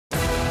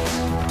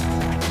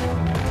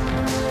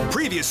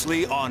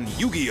Previously on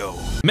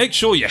Yu-Gi-Oh! Make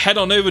sure you head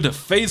on over to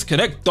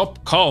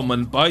phaseconnect.com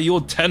and buy your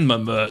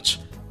Tenma merch.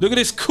 Look at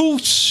this cool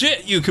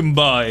shit you can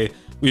buy.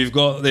 We've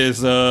got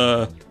this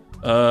Tenma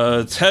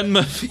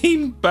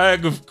themed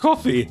bag of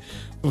coffee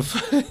for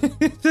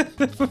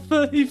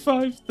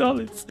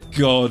 $35.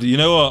 God, you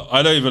know what?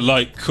 I don't even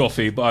like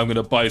coffee, but I'm going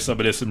to buy some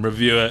of this and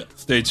review it.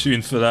 Stay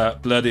tuned for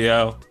that. Bloody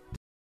hell.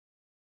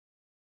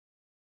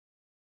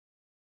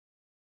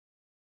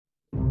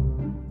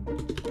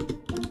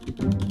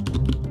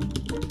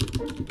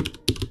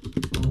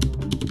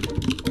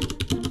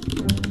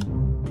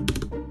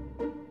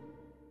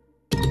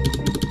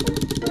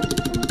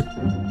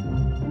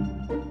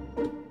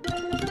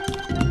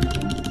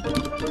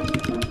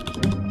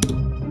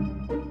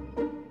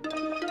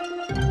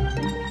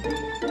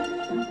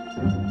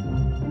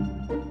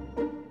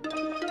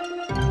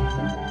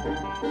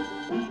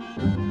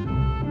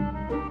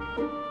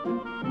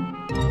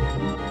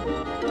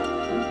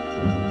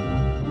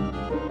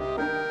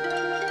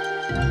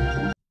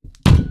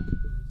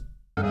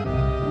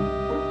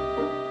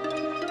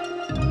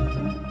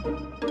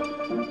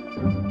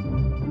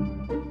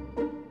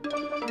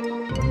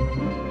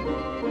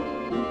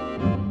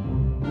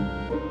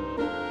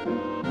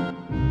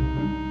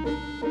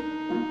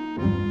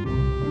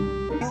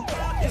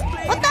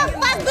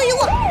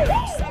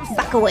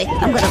 Back away.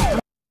 I'm gonna...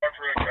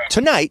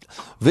 Tonight,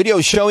 video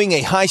showing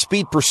a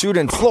high-speed pursuit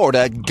in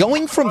Florida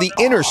going from the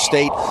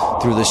interstate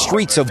through the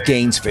streets of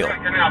Gainesville. Back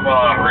in the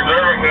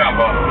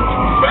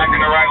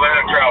right lane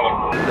of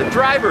travel. The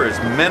driver is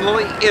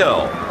mentally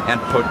ill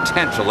and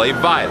potentially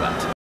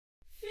violent.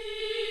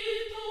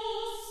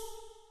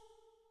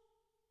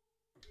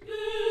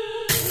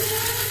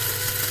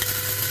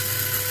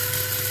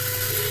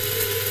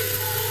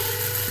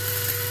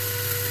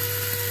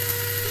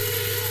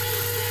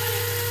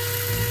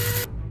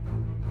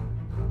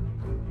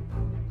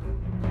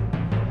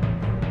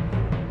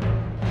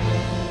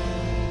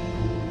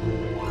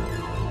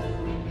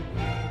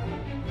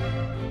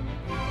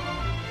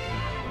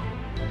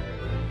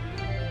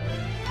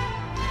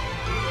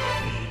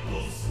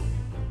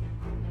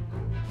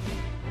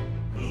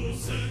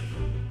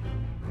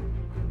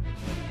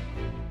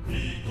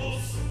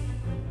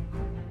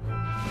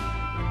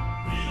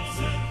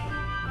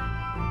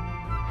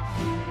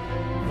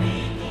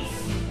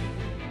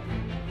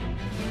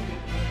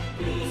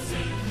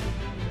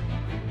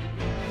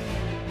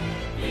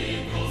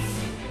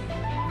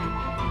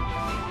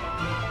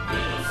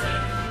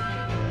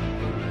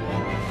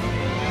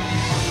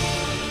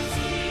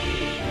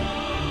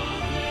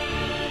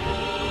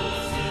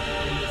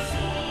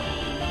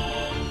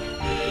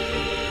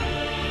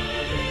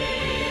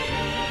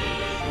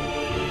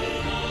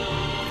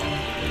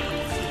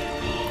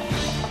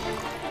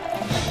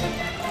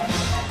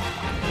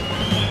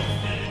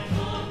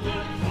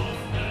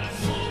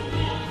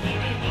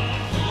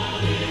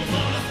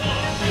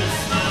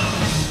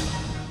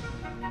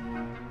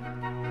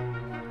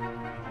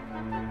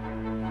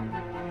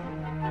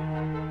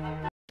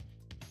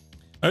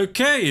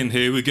 Okay, and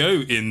here we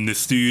go in the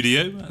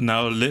studio.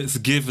 Now let's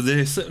give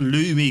this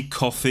Lumi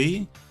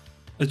coffee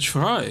a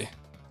try.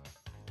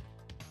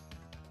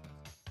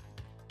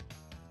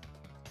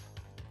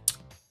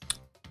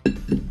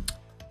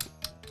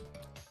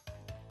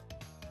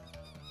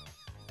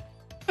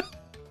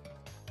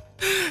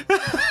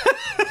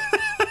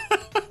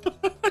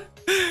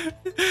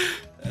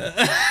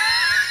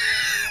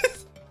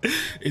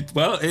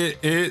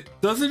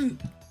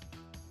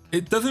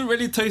 It doesn't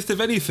really taste of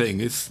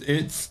anything. It's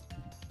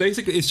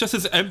basically, it's just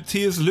as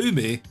empty as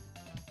Lumi,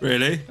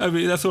 really. I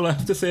mean, that's all I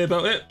have to say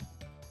about it.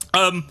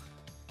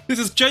 This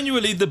is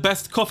genuinely the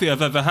best coffee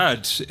I've ever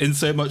had, in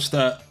so much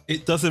that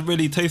it doesn't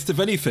really taste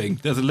of anything.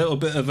 There's a little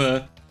bit of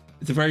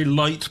it's a very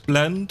light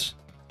blend.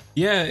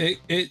 Yeah,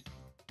 it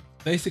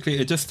basically,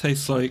 it just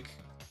tastes like,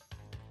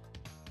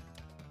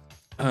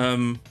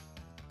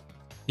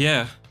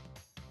 yeah.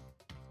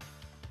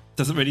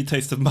 Doesn't really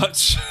taste of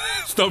much.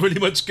 There's not really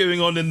much going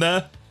on in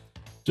there.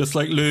 Just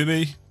like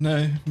Lumi.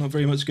 No, not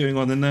very much going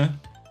on in there.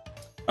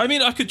 I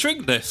mean, I could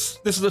drink this.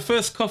 This is the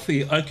first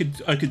coffee I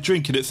could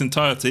drink in its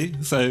entirety.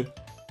 So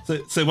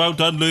well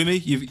done, Lumi.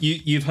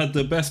 You've had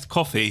the best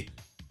coffee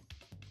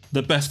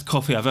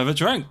I've ever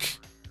drank,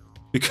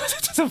 because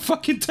it doesn't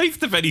fucking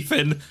taste of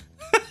anything.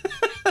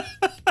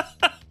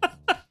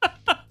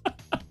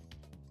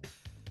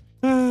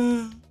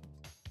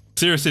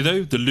 Seriously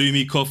though, the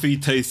Lumi coffee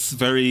tastes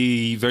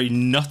very, very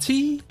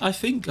nutty. I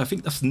think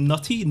that's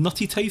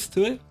nutty taste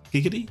to it.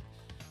 Giggity.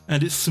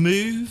 And it's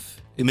smooth.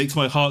 It makes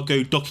my heart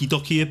go docky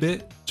docky a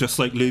bit, just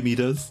like Lumi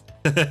does.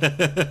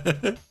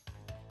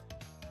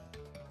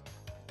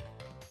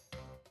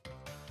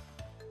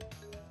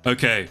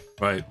 Okay,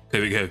 right,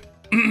 here we go.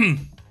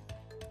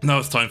 Now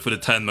it's time for the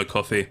Tenma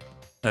coffee.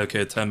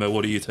 Okay, Tenma,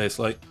 what do you taste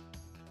like?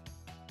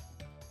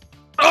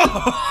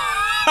 Oh!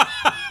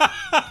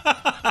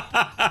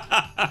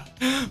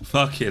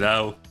 Fucking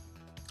hell.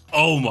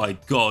 Oh my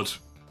god.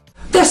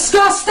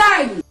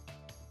 Disgusting!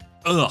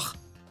 Ugh.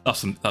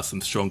 That's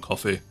some strong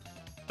coffee.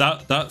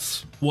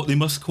 That's what they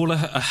must call a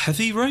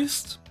heavy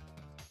roast.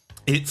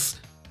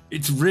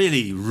 It's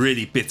really,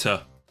 really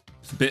bitter.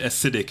 It's a bit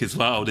acidic as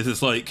well. This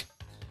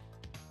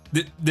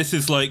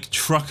is like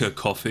trucker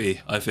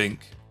coffee, I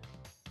think.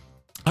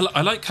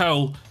 I like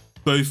how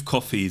both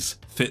coffees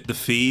fit the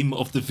theme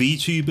of the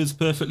VTubers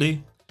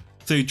perfectly.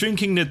 So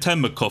drinking the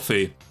Tenma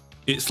coffee,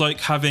 it's like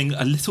having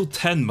a little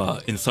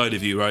Tenma inside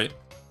of you, right?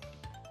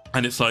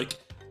 And it's like,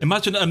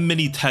 imagine a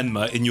mini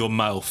Tenma in your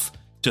mouth,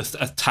 just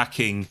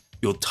attacking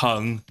your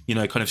tongue, you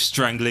know, kind of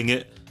strangling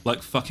it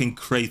like fucking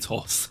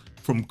Kratos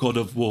from God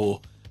of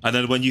War. And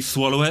then when you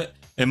swallow it,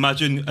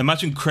 imagine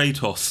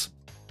Kratos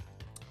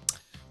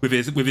with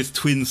his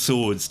twin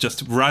swords,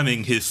 just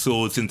ramming his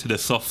swords into the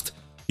soft,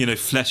 you know,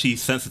 fleshy,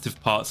 sensitive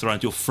parts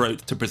around your throat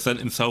to prevent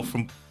himself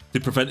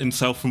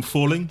from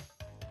falling.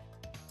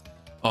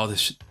 Oh,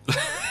 this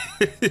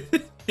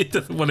it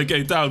doesn't want to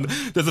go down.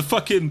 There's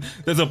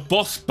a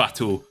boss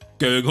battle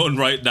going on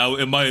right now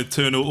in my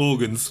internal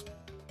organs.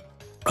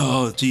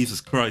 Oh, Jesus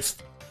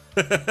Christ.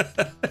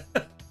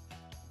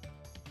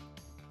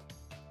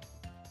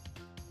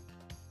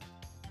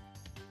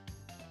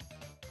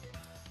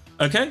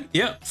 Okay,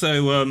 yeah,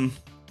 so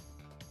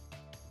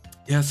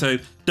so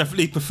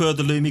definitely prefer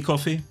the Lumi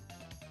coffee.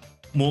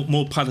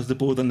 More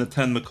palatable than the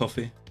Tenma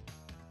coffee.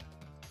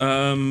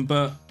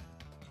 But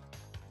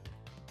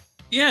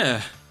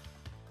yeah,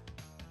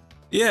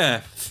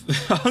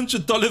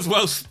 $100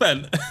 well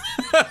spent.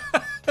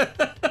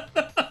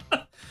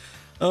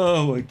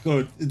 Oh my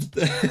god!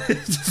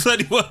 Does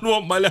anyone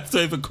want my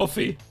leftover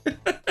coffee?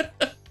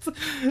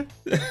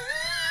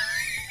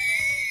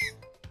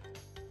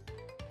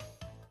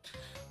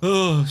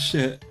 Oh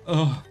shit!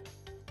 Oh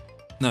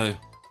no,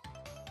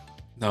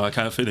 I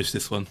can't finish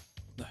this one.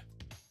 No.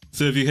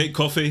 So if you hate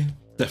coffee,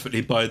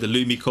 definitely buy the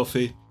Lumi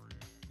coffee.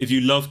 If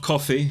you love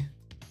coffee,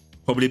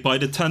 probably buy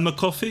the Tenma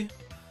coffee.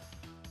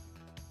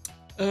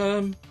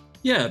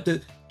 Yeah,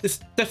 this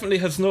definitely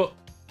has not.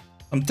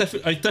 I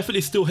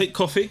definitely still hate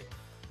coffee.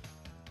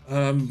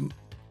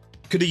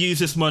 Could have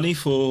used this money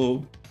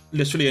for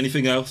literally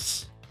anything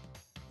else.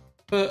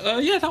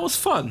 But yeah, that was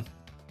fun.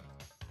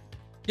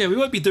 Yeah, we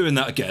won't be doing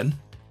that again.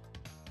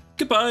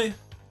 Goodbye.